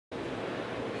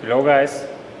Hello guys,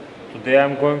 today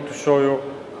I'm going to show you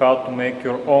how to make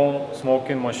your own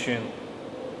smoking machine.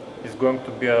 It's going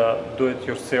to be a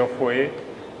do-it-yourself way,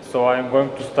 so I'm going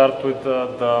to start with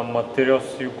the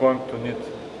materials you're going to need.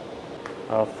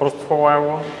 First of all, I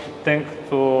want to thank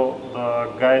to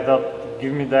the guy that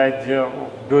gave me the idea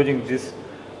of building this.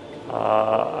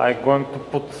 I'm going to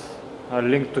put a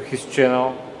link to his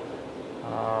channel.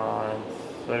 I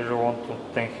really want to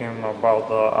thank him about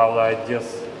all the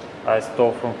ideas I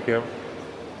stole from here.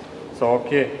 So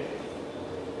okay,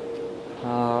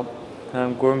 you're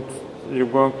going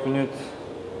to need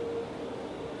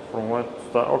from where to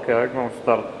start. Okay, I'm going to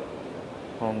start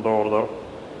on the order.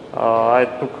 I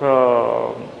took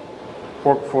a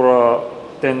plug for a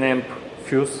 10 amp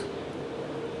fuse.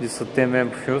 This is a 10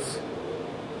 amp fuse.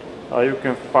 You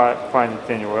can find it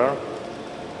anywhere.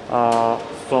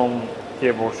 Some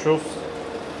cable shoes,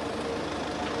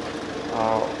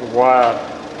 wire,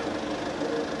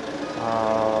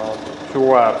 2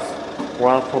 wires,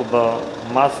 one for the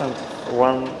mass and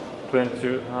one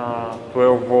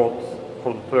 12 volts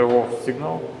for the 12 volt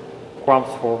signal,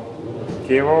 clamps for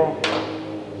cable,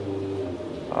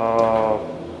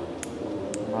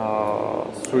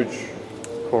 switch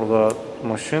for the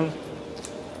machine,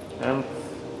 and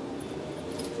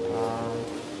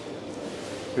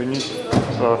you need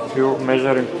a few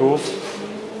measuring tools.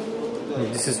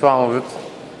 This is one of it.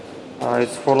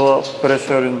 It's for the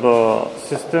pressure in the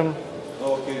system,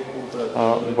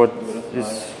 but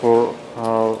it's for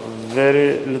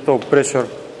very little pressure.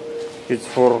 It's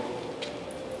for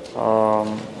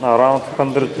around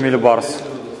 100 millibars.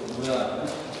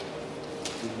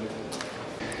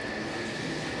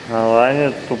 I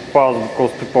need to pause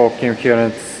because people came here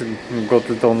and it got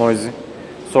a little noisy.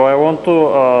 So I want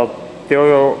to tell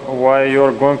you why you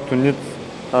are going to need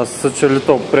such a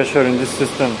little pressure in this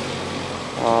system.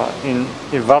 In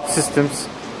EVAP systems,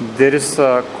 there is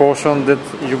a caution that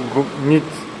you need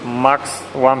max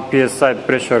 1 psi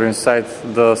pressure inside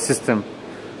the system.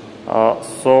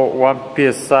 So 1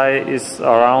 psi is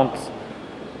around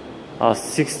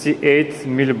 68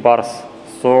 millibars.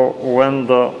 So when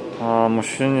the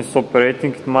machine is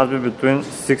operating, it must be between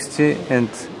 60 and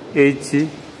 80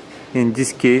 in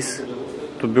this case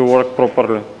to be worked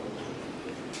properly.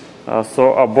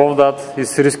 So above that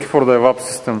is risky for the EVAP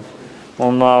system.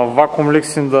 On vacuum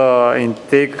leaks in the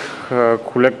intake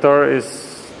collector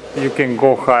you can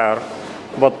go higher,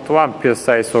 but 1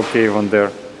 psi is okay even there.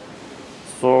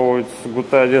 So it's a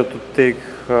good idea to take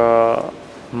a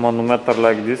manometer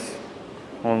like this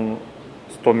on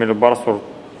 100 millibars or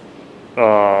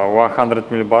 100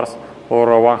 millibars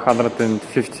or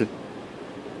 150.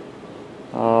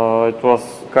 It was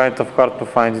kind of hard to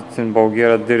find it in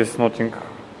Bulgaria. There is nothing.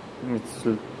 It's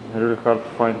really hard to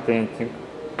find anything.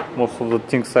 Most of the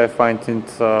things I find in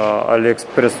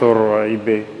AliExpress or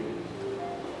eBay.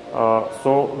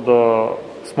 So the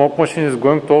smoke machine is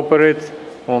going to operate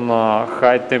on a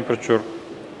high temperature.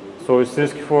 So it's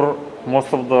risky for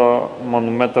most of the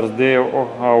manometers. Their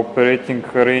operating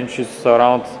range is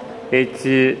around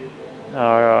 80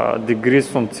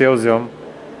 degrees on Celsius.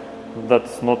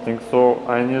 That's nothing. So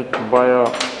I need to buy a,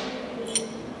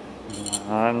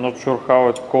 I'm not sure how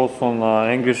it calls on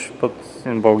English, but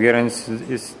in Bulgarian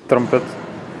it's trumpet.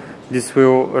 This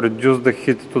will reduce the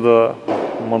heat to the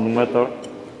manometer.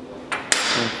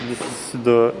 And this is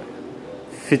the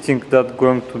fitting that's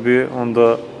going to be on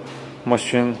the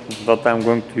machine that I'm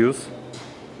going to use.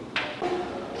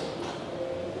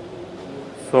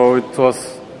 So it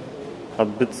was a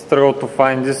bit struggle to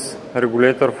find this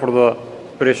regulator for the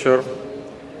pressure,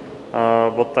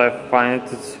 but I find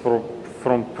it's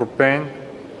from propane.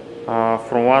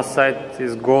 From one side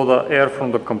is go the air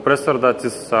from the compressor, that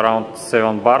is around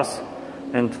 7 bars,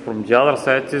 and from the other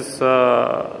side is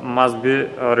must be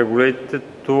regulated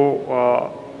to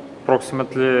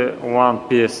approximately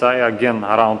 1 psi, again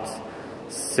around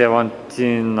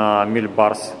 17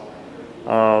 millibars.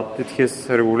 It has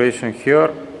regulation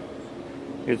here.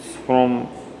 It's from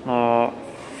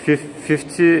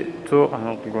 50 to, I'm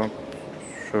not going,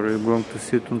 sure you're going to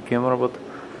see it on camera, but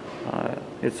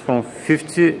it's from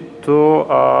 50 to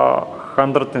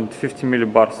 150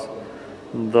 millibars.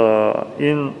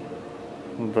 The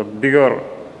bigger,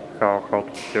 how to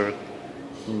tell it,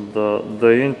 the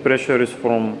in pressure is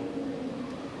from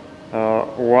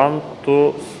 1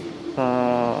 to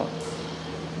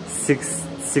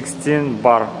 16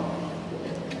 bar.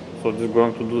 So this is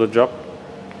going to do the job.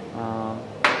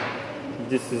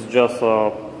 This is just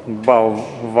a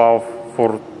valve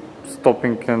for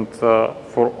stopping and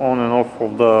for on and off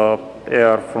of the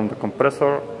air from the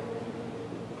compressor.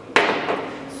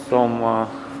 Some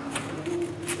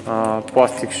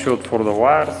plastic shield for the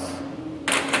wires.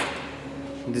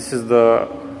 This is the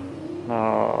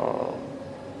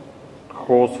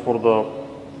hose for the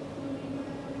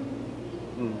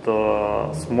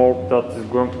smoke that is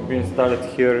going to be installed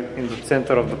here in the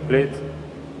center of the plate.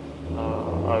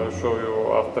 I will show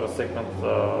you after a second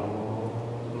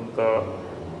the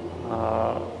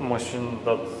machine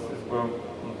that is going,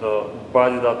 the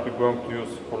body that we're going to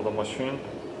use for the machine.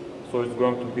 So it's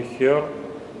going to be here.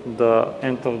 The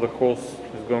end of the hose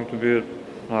is going to be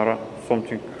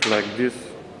something like this.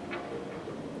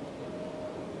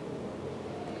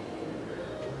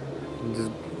 This is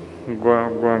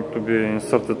going to be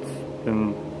inserted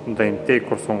in the intake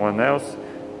or someone else.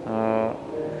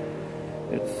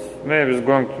 Maybe it's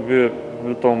going to be a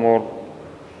little more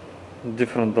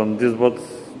different than this, but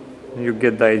you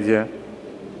get the idea.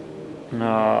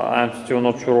 I'm still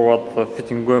not sure what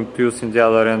fitting I'm going to use in the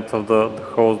other end of the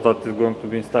hose that is going to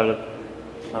be installed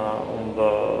on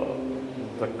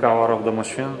the cover of the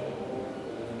machine.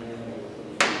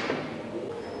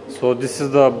 So this is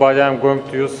the body I'm going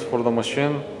to use for the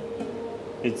machine.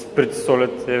 It's pretty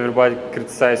solid. Everybody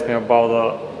criticized me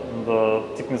about the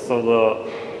thickness of the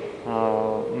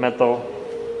metal.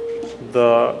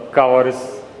 The cover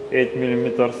is 8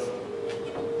 millimeters.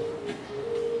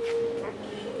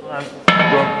 I'm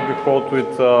going to be hot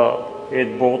with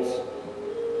 8 bolts,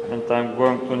 and I'm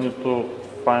going to need to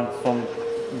find some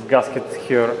gasket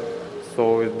here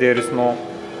so there is no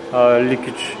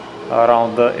leakage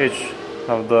around the edge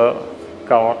of the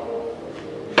cover.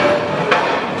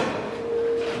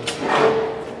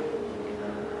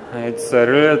 It's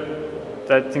really,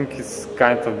 I think it's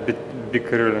kind of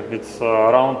big really. It's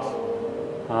around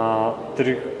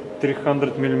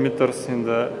 300 millimeters in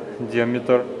the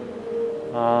diameter.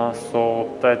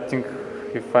 So I think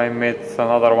if I made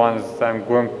another one, it's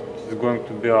going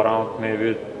to be around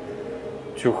maybe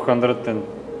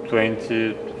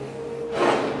 220,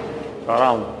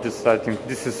 around this. I think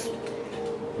this is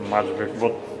much big,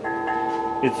 but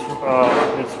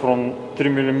it's from 3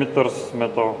 millimeters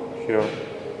metal here.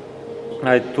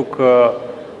 I took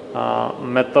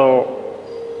metal,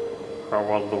 how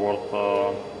was the word,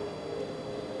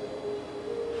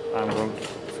 I'm going to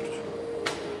search.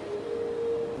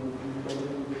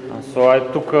 So I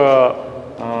took a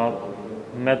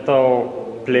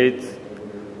metal plate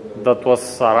that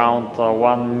was around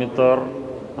 1 meter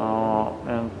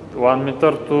and 1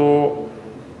 meter to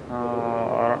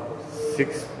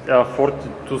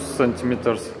 42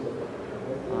 centimeters.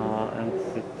 And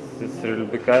it's really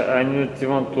big. I needed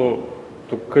even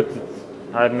to cut it.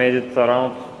 I made it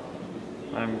around.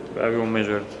 I will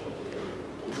measure it.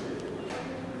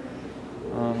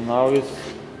 Now it's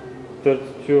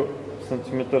 32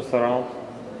 centimeters around.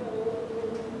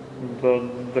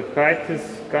 The height is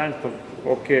kind of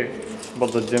okay,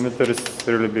 but the diameter is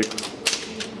really big.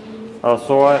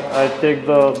 So I take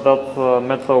that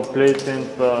metal plate and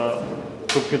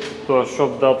took it to a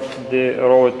shop that they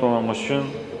roll it on a machine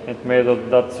and made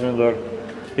that cylinder.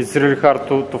 It's really hard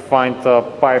to find a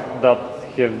pipe that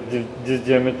have this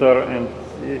diameter, and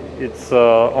it's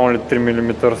only 3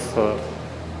 millimeters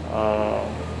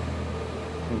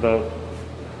the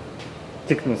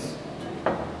thickness.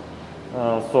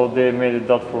 So they made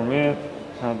that for me.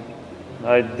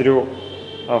 I drew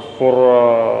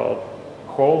 4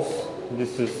 holes.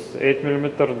 This is 8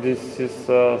 millimeters. This is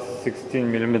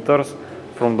 16 millimeters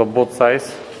from the both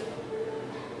sides.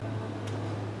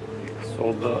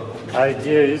 So the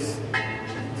idea is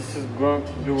this is going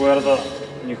to be where the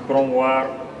nichrome wire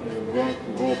is going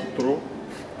to go through,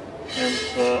 and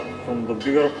from the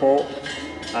bigger hole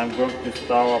I'm going to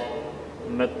install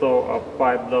a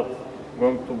pipe that is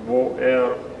going to blow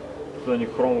air to the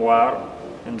nichrome wire,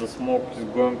 and the smoke is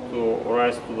going to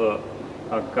rise to the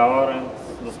cover, and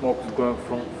the smoke is going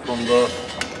from the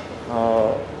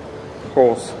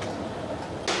hose.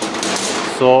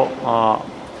 So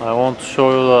I want to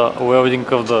show you the welding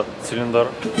of the cylinder.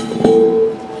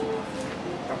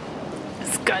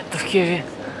 It's kind of heavy.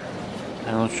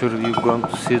 I'm not sure if you're going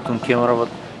to see it on camera, but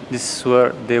this is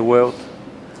where they weld.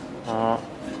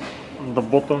 The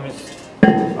bottom is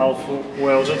also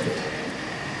welded.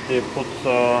 They put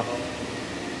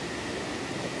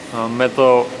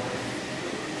metal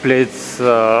plates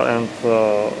and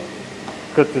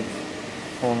cut it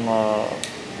on a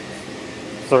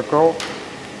circle.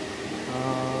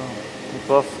 It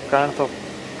was kind of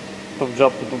tough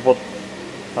job to do, but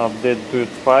they do it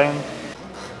fine.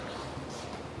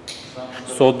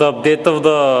 So the update of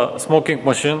the smoking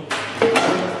machine,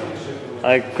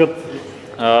 I cut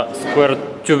square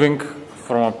tubing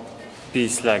from a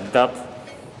piece like that.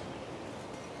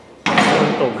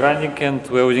 So grinding and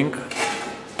welding.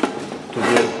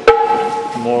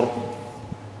 more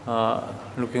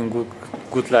looking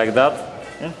good like that.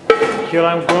 And here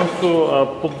I'm going to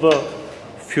put the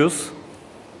fuse,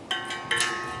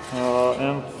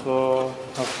 and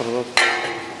after that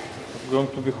it's going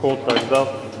to be hot like that.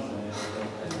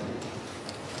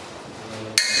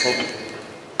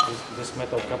 This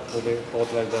metal cap will be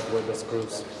hot like that with the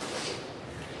screws.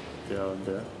 They are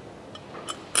there.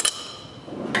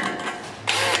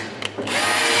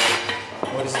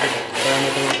 What is the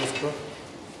diameter of the screw?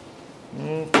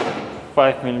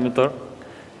 5 millimeter,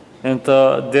 and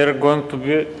they're going to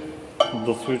be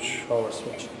the switch. Power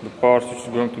switch. The power switch is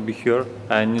going to be here.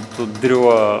 I need to drill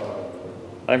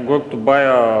I'm going to buy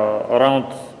a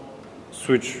round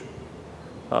switch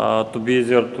to be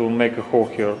easier to make a hole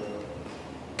here.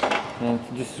 And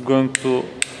this is going to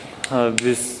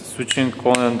be switching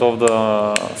on and off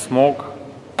the smoke.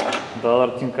 The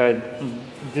other thing I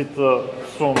did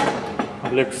some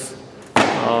legs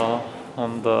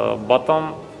on the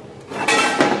bottom.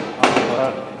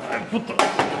 I put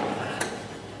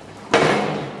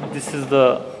this is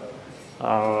the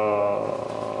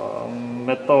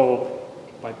metal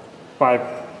pipe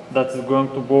that is going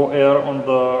to go air on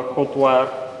the hot wire,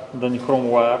 the nichrome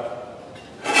wire.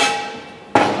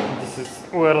 This is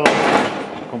where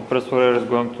the compressor air is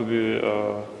going to be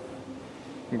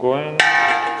going.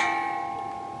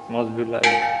 It must be like,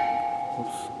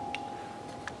 oops,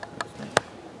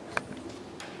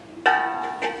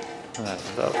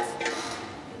 like that.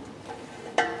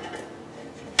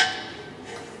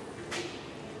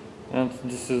 And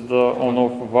this is the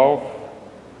on-off valve.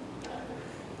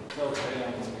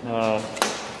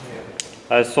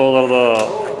 I soldered the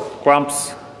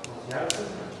clamps,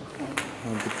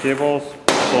 the cables,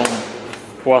 some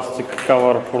plastic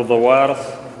cover for the wires,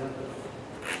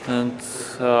 and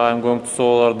I'm going to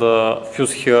solder the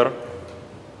fuse here.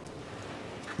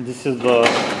 This is the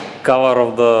cover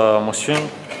of the machine.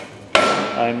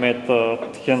 I made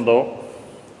a handle,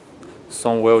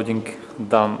 some welding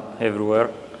done everywhere.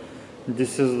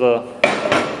 This is the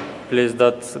place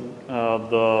that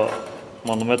the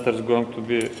manometer is going to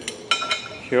be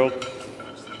held.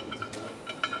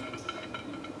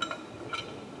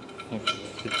 If it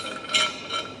fits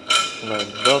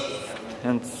like that,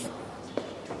 and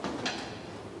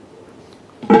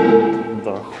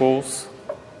the hose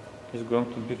is going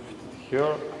to be fitted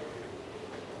here.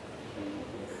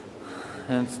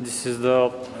 And this is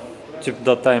the chip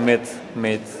that I made.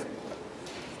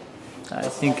 I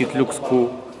think it looks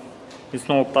cool. It's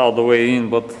not all the way in,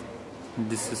 but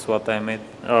this is what I made.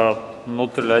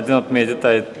 Not really, I did not make it,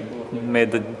 I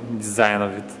made the design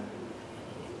of it.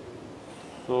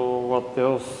 So what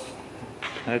else?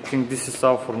 I think this is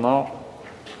all for now.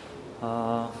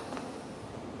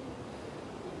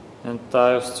 And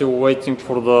I'm still waiting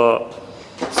for the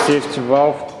safety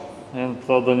valve and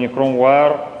the nichrome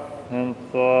wire and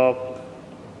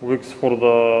wicks for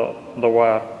the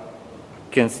wire.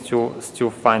 Can still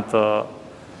find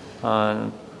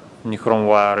nichrome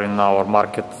wire in our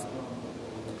market.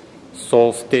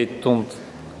 So stay tuned.